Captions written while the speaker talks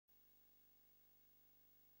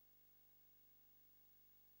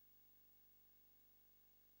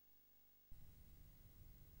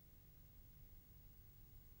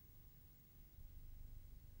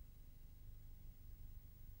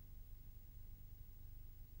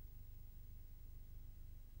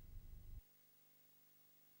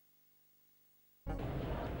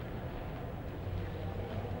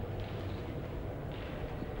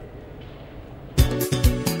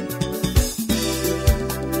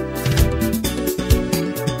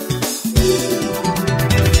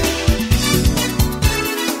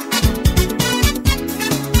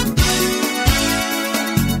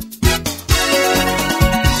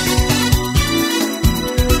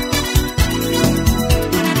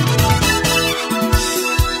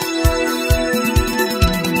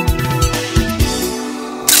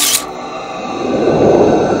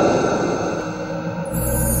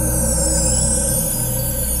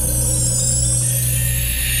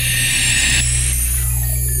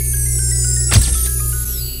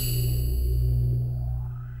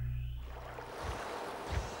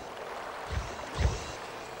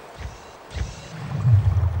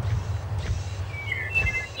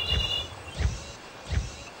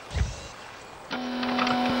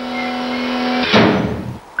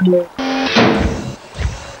Meow,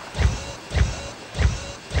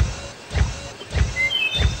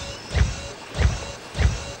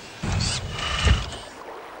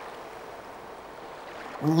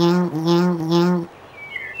 meow, meow.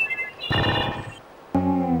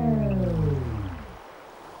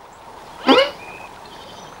 Huh?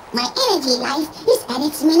 My energy life is at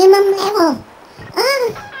its minimum level.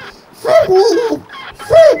 Food needed!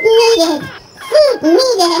 Food needed! Food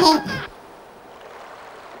needed!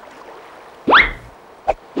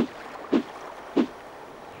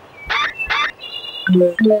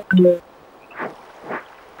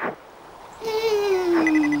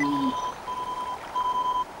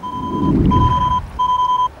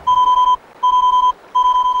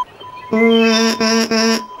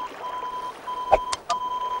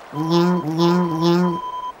 Meow, meow, meow.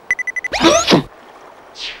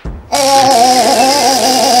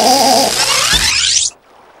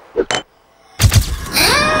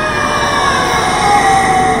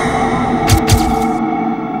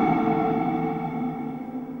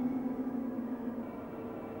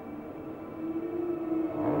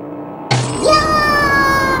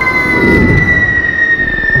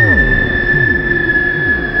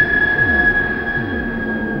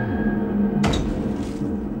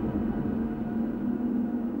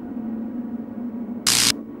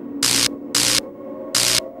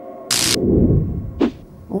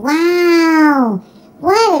 Wow!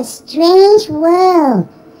 What a strange world!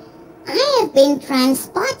 I have been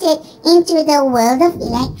transported into the world of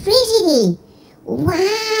electricity.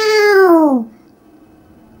 Wow!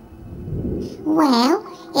 Well,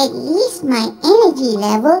 at least my energy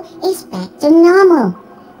level is back to normal.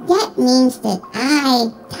 That means that I,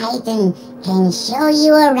 Titan, can show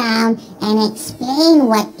you around and explain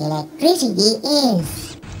what electricity is.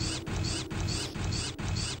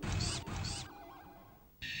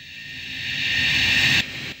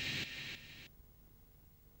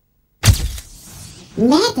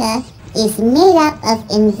 Matter is made up of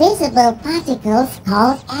invisible particles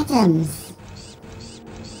called atoms.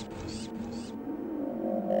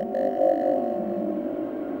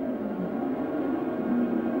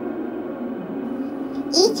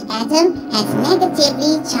 Each atom has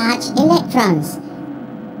negatively charged electrons.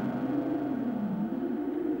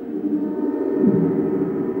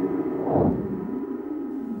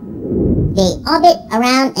 They orbit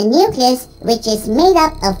around a nucleus which is made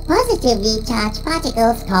up of positively charged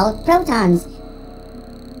particles called protons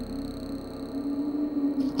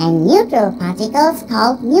and neutral particles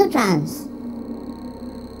called neutrons.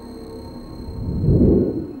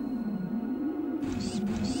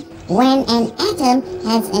 When an atom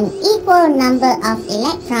has an equal number of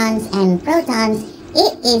electrons and protons,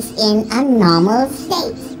 it is in a normal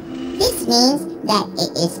state. This means that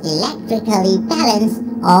it is electrically balanced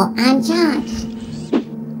or uncharged.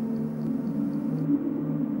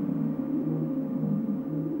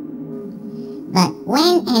 But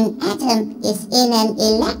when an atom is in an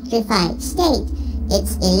electrified state,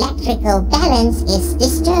 its electrical balance is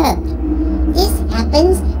disturbed. This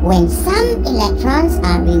happens when some electrons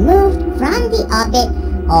are removed from the orbit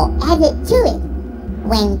or added to it.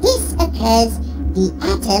 When this occurs, the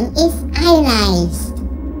atom is ionized.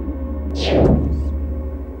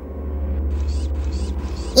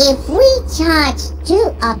 If we charge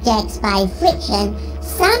two objects by friction,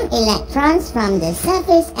 some electrons from the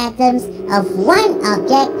surface atoms of one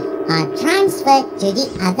object are transferred to the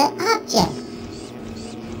other object.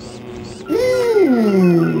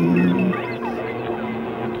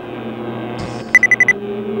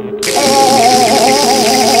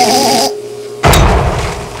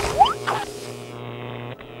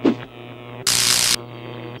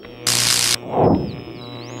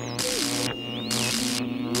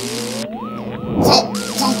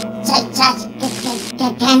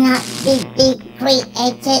 Cannot be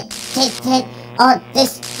created or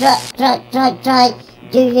destroyed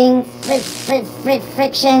during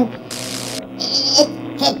friction. It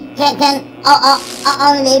can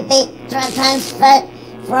only be transferred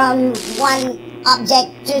from one object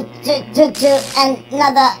to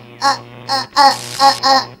another.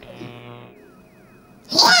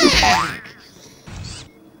 Yeah!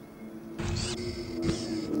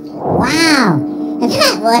 Wow!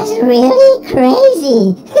 That was really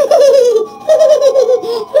crazy!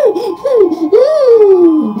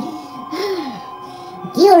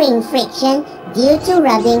 During friction, due to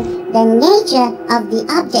rubbing, the nature of the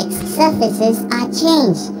object's surfaces are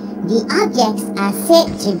changed. The objects are said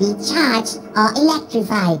to be charged or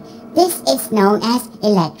electrified. This is known as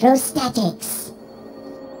electrostatics.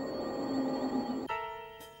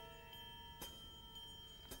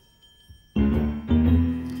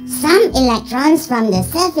 Some electrons from the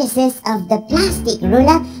surfaces of the plastic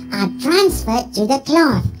ruler are transferred to the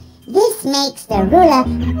cloth. This makes the ruler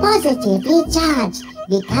positively charged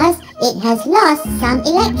because it has lost some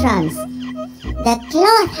electrons. The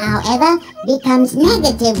cloth, however, becomes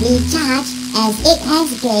negatively charged as it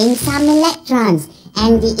has gained some electrons,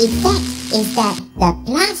 and the effect is that the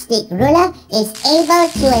plastic ruler is able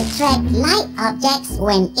to attract light objects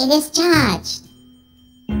when it is charged.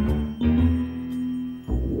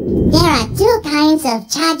 There are two kinds of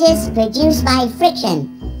charges produced by friction.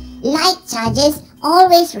 Like charges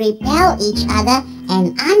always repel each other,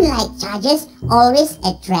 and unlike charges always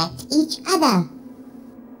attract each other.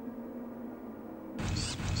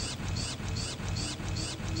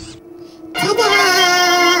 Ta-da!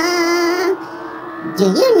 Do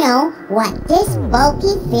you know what this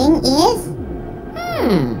bulky thing is?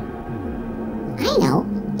 I know.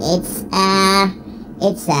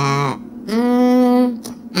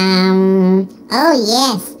 Oh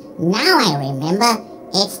yes, now I remember.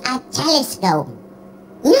 It's a telescope.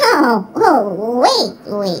 No, wait.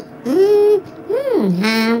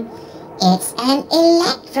 It's an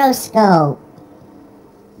electroscope.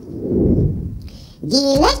 The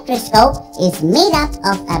electroscope is made up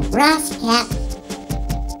of a brass cap,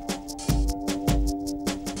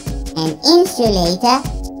 an insulator,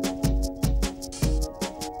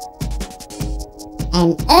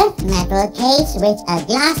 an earth metal case with a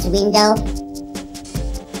glass window,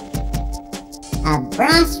 a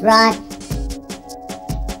brass rod,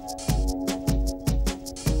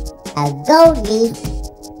 a gold leaf,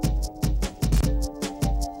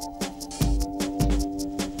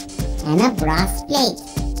 and a brass plate.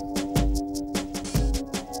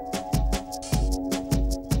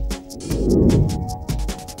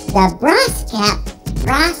 The brass cap,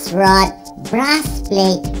 brass rod, brass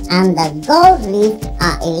plate, and the gold leaf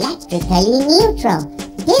are electrically neutral.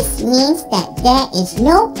 This means that there is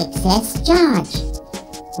no excess charge.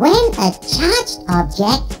 When a charged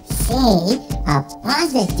object, say a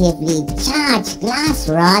positively charged glass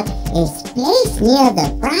rod, is placed near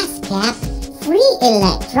the brass cap, free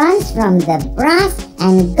electrons from the brass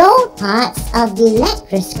and gold parts of the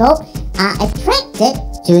electroscope are attracted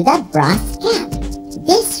to the brass cap.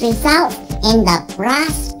 This results in the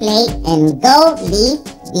brass plate and gold leaf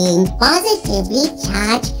being positively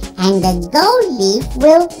charged, and the gold leaf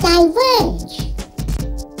will diverge.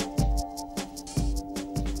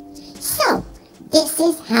 So, this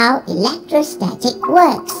is how electrostatic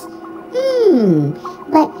works.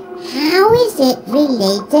 But how is it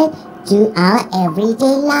related to our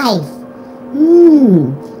everyday life?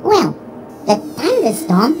 Well, the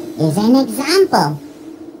thunderstorm is an example.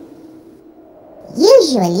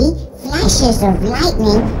 Usually, flashes of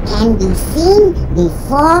lightning can be seen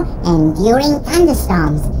before and during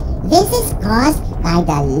thunderstorms. This is caused by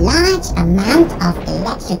the large amount of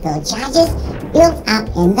electrical charges built up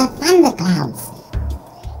in the thunderclouds.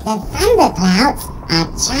 The thunderclouds are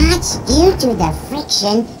charged due to the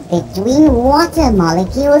friction between water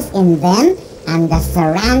molecules in them and the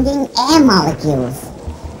surrounding air molecules.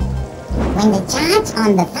 When the charge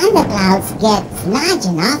on the thunderclouds gets large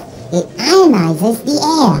enough, it ionizes the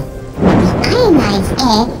air. The ionized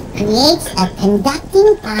air creates a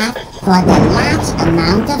conducting path for the large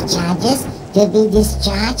amount of charges to be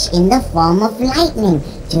discharged in the form of lightning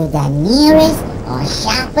to the nearest or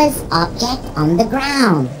sharpest object on the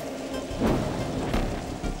ground.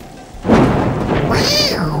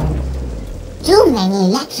 Wow! Too many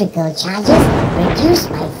electrical charges produced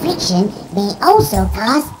by friction may also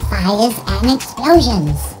cause fires and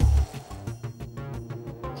explosions.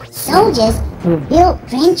 Soldiers who build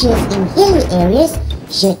trenches in hilly areas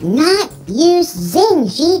should not use zinc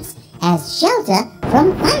sheets as shelter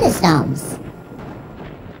from thunderstorms.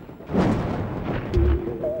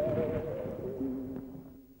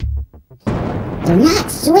 Do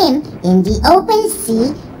not swim in the open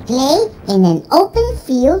sea, play in an open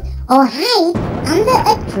field, or hide under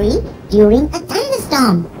a tree during a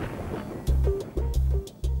thunderstorm.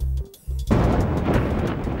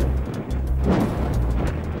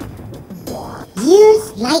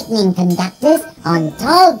 Use lightning conductors on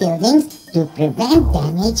tall buildings to prevent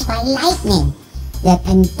damage by lightning. The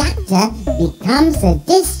conductor becomes a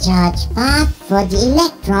discharge path for the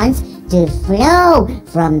electrons to flow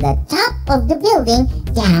from the top of the building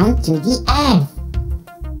down to the earth.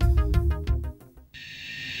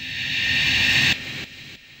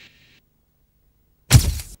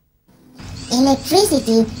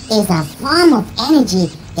 Electricity is a form of energy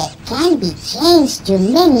that can be changed to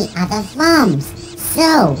many other forms,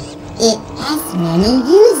 so it has many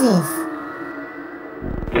uses.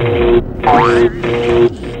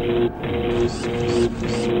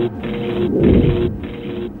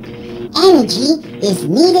 energy is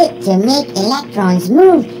needed to make electrons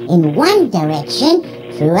move in one direction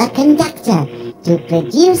through a conductor to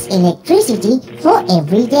produce electricity for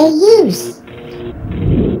everyday use.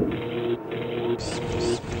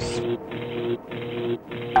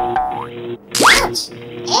 Ouch!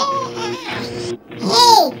 Hey!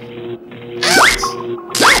 Ouch!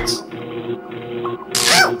 Ouch!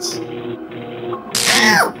 Ouch!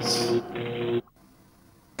 Ouch!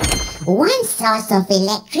 One source of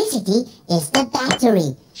electricity is the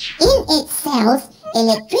battery. In its cells,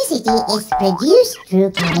 electricity is produced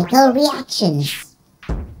through chemical reactions.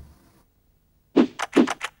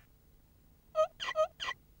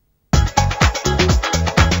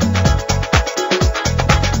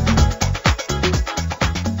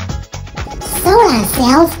 Solar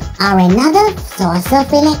cells are another source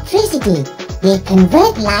of electricity. They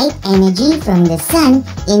convert light energy from the sun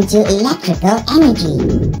into electrical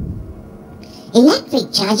energy.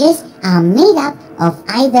 Electric charges are made up of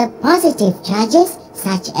either positive charges,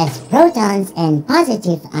 such as protons and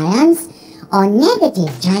positive ions, or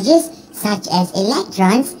negative charges, such as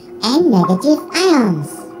electrons and negative ions.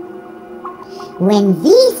 When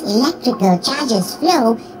these electrical charges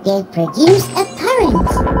flow, they produce a current.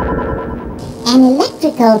 An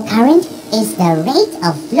electrical current is the rate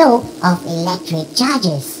of flow of electric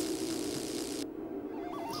charges.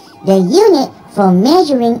 The unit for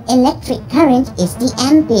measuring electric current is the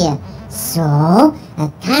ampere. So, a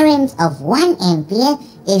current of 1 ampere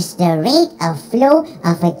is the rate of flow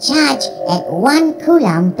of a charge at 1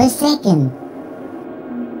 coulomb per second.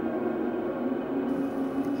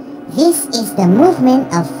 This is the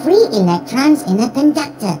movement of free electrons in a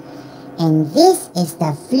conductor. And this is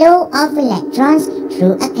the flow of electrons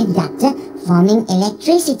through a conductor forming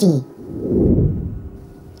electricity.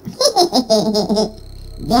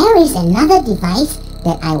 There is another device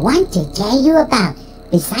that I want to tell you about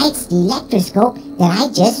besides the electroscope that I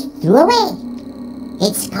just threw away.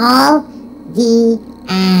 It's called the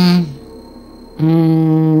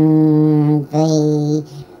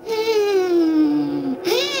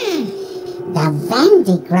Van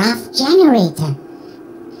de Graaff generator.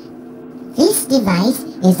 This device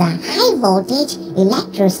is a high-voltage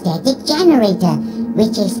electrostatic generator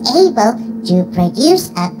which is able to produce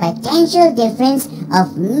a potential difference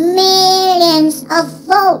of millions of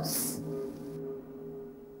volts.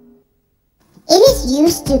 It is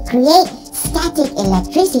used to create static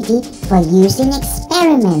electricity for use in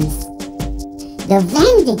experiments. The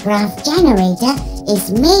Van de Graaff generator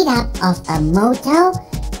is made up of a motor,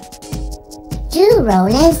 2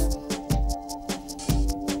 rollers,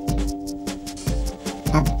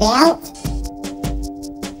 a belt,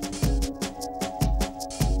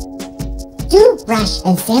 2 brush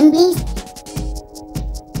assemblies,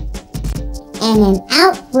 and an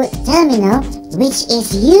output terminal, which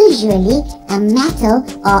is usually a metal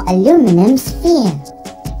or aluminum sphere.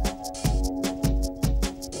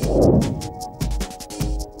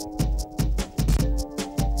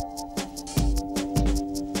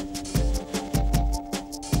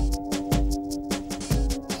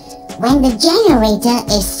 When the generator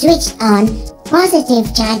is switched on,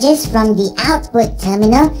 positive charges from the output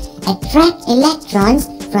terminal attract electrons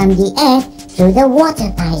from the earth through the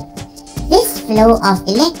water pipe. This flow of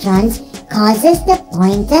electrons causes the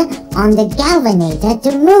pointer on the galvanometer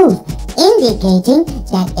to move, indicating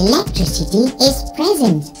that electricity is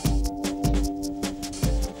present.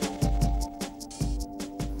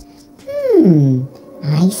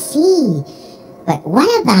 I see. But what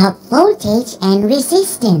about voltage and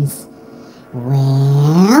resistance?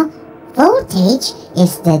 Well, voltage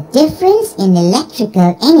is the difference in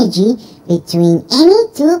electrical energy between any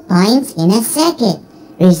 2 points in a circuit.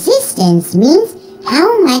 Resistance means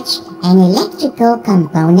how much an electrical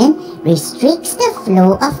component restricts the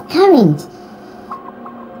flow of current.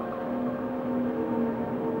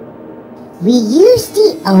 We use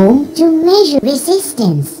the ohm to measure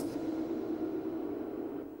resistance.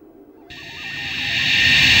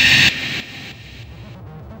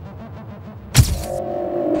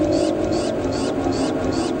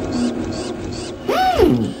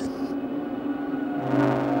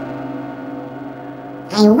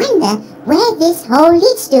 I wonder where this hole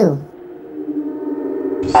leads to.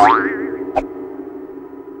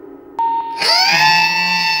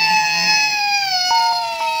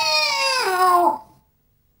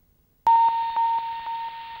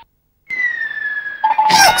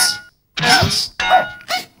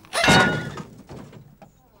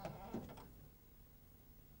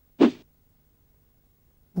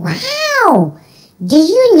 Wow! Do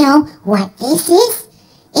you know what this is?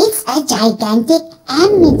 It's a gigantic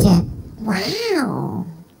ammeter. Wow!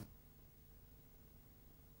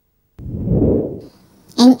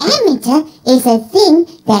 An ammeter is a thing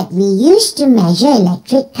that we use to measure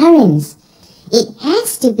electric currents. It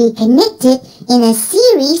has to be connected in a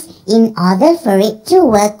series in order for it to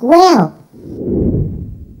work well.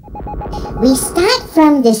 We start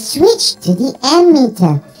from the switch to the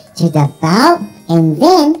ammeter, to the bulb, and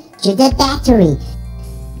then to the battery.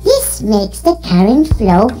 This makes the current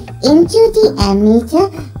flow into the ammeter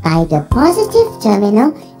by the positive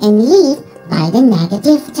terminal and leave by the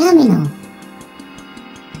negative terminal.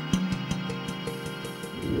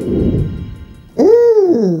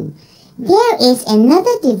 Ooh, there is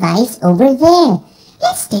another device over there.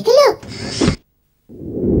 Let's take a look.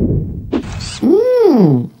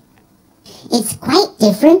 It's quite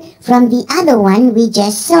different from the other one we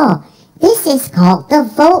just saw. This is called the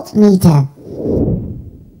voltmeter.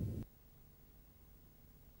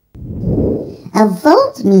 A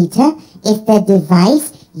voltmeter is the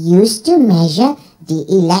device used to measure the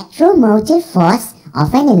electromotive force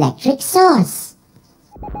of an electric source.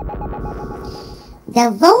 The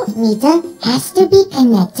voltmeter has to be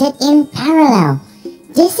connected in parallel.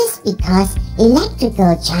 This is because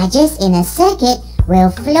electrical charges in a circuit will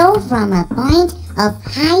flow from a point of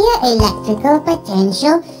higher electrical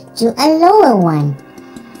potential to a lower one.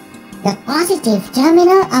 The positive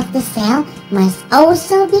terminal of the cell must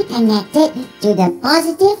also be connected to the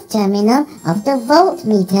positive terminal of the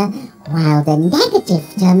voltmeter, while the negative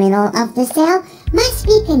terminal of the cell must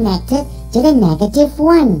be connected to the negative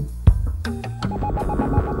one.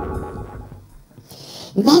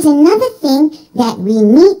 There's another thing that we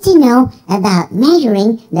need to know about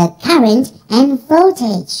measuring the current and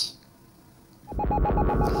voltage.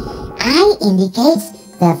 I indicates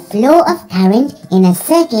the flow of current in a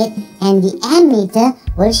circuit, and the ammeter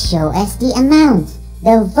will show us the amount.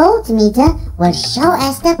 The voltmeter will show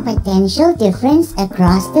us the potential difference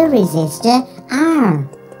across the resistor R.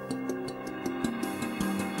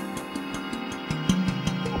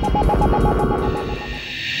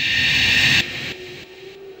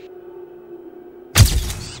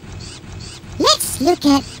 Let's look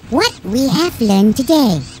at what we have learned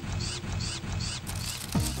today.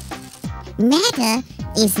 Matter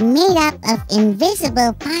is made up of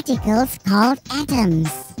invisible particles called atoms.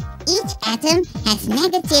 Each atom has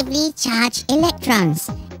negatively charged electrons.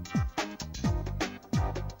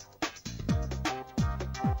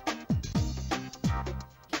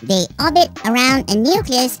 They orbit around a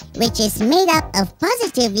nucleus which is made up of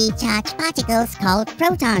positively charged particles called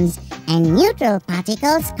protons and neutral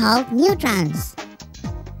particles called neutrons.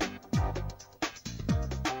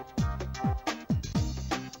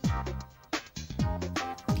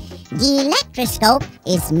 The electroscope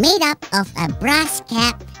is made up of a brass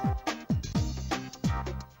cap,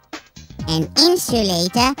 an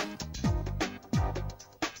insulator,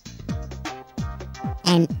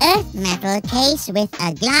 an earth metal case with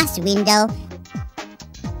a glass window,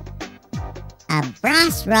 a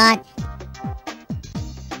brass rod,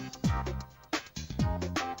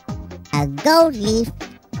 a gold leaf,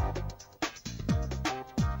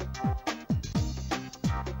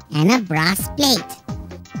 and a brass plate.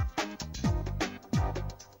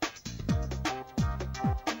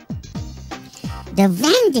 The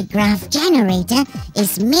Van de Graaff generator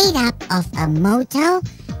is made up of a motor,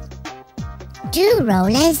 2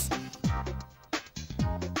 rollers,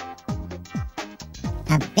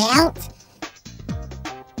 a belt,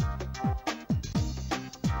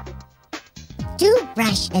 2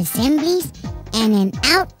 brush assemblies, and an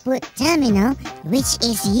output terminal, which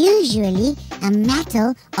is usually a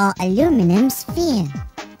metal or aluminum sphere.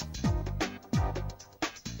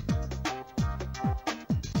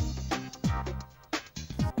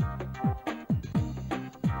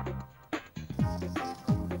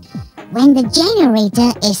 When the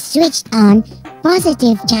generator is switched on,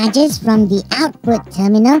 positive charges from the output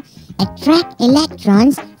terminal attract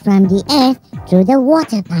electrons from the earth through the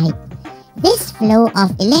water pipe. This flow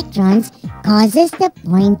of electrons causes the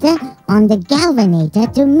pointer on the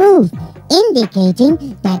galvanator to move,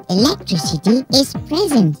 indicating that electricity is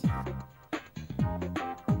present.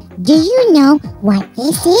 Do you know what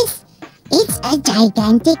this is? It's a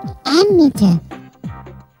gigantic ammeter.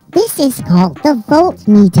 This is called the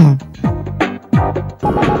voltmeter.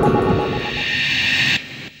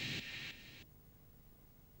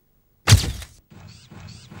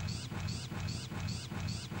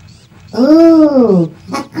 Ooh,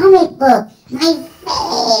 a comic book, my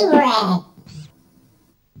favorite!